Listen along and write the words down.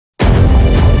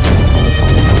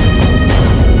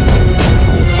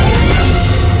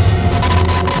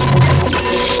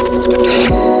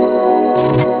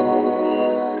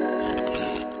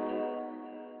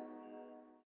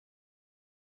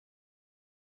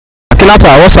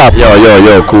Kinaata, what's up? Yo,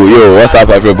 cool. Yo, what's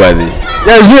up, everybody?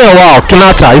 Yeah, it's been a while,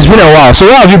 Kinaata. It's been a while. So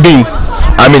where have you been?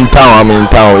 I'm in town.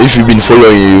 If you've been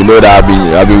following, you know that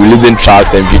I've been releasing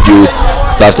tracks and videos,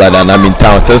 stuff like that. And I'm in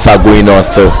town. Things are going on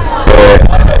still.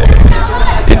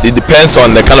 It depends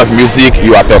on the kind of music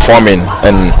you are performing.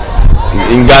 And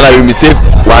in Ghana, we mistake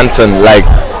one thing, like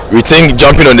we think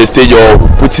jumping on the stage or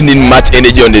putting in much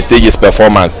energy on the stage is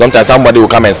performance. Sometimes somebody will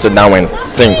come and sit down and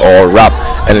sing or rap,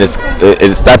 and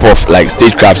it's type of like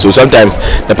stagecraft. So sometimes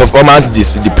the performance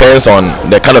depends on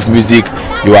the kind of music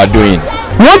you are doing.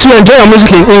 You want to enjoy your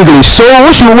music in English, so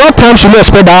what time should we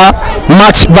expect that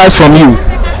much vibes from you?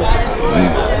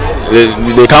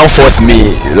 They can't force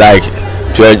me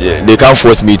they can't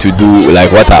force me to do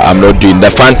like what I'm not doing. The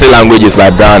fancy language is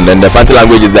my brand, and the fancy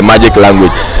language is the magic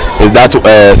language. Is that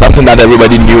something that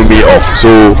everybody knew me of?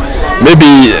 So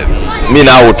maybe me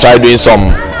now will try doing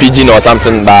some pidgin or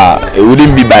something, but it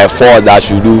wouldn't be by force that I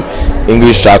should do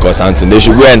English track or something. They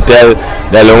should go and tell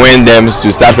the Lowen them to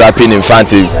start rapping in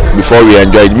fancy before we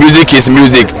enjoy it. Music is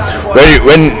music.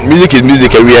 When music is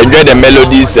music, we enjoy the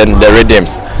melodies and the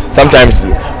rhythms. Sometimes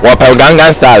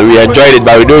Gangnam style, we enjoy it,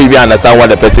 but we don't even understand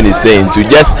what the person is saying. To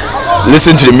just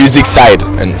listen to the music side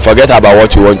and forget about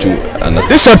what you want to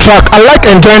understand. This is a track. I like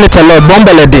enjoying it a lot.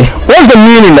 Bombelede. What's the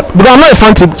meaning? Because I'm not a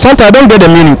fan. Sometimes I don't get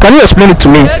the meaning. Can you explain it to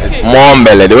me?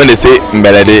 Mombelede. When they say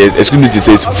mbelede, excuse me, it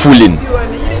says fooling.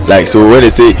 Like, so when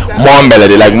they say more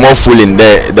melody, like more fooling,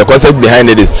 the concept behind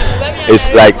it is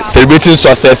like celebrating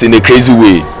success in a crazy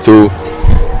way. So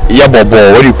yeah,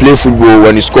 bobo, when you play football,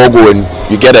 when you score goal and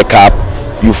you get a cap,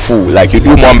 you fool. Like you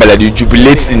do more melody, you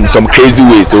jubilate in some crazy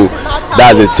way. So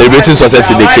that's it, celebrating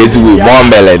success in a crazy way, more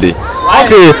melody.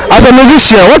 Okay, as a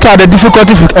musician, what are the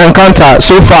difficulties you encounter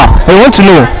so far? I want to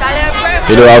know.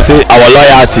 You know, I'll say our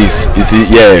loyalties. You see,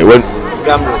 yeah,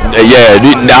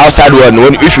 the outside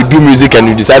one, if you do music and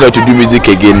you decide not to do music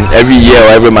again every year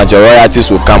or every month, your royalties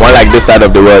will come. Unlike this side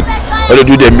of the world, when you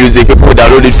do the music, people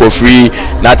download it for free,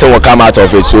 nothing will come out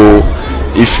of it. So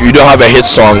if you don't have a hit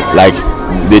song, like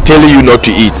they telling you not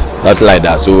to eat, something like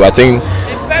that. So I think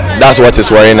that's what is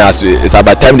worrying us. It's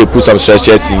about time they put some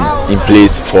structures in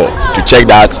place to check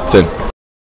that thing.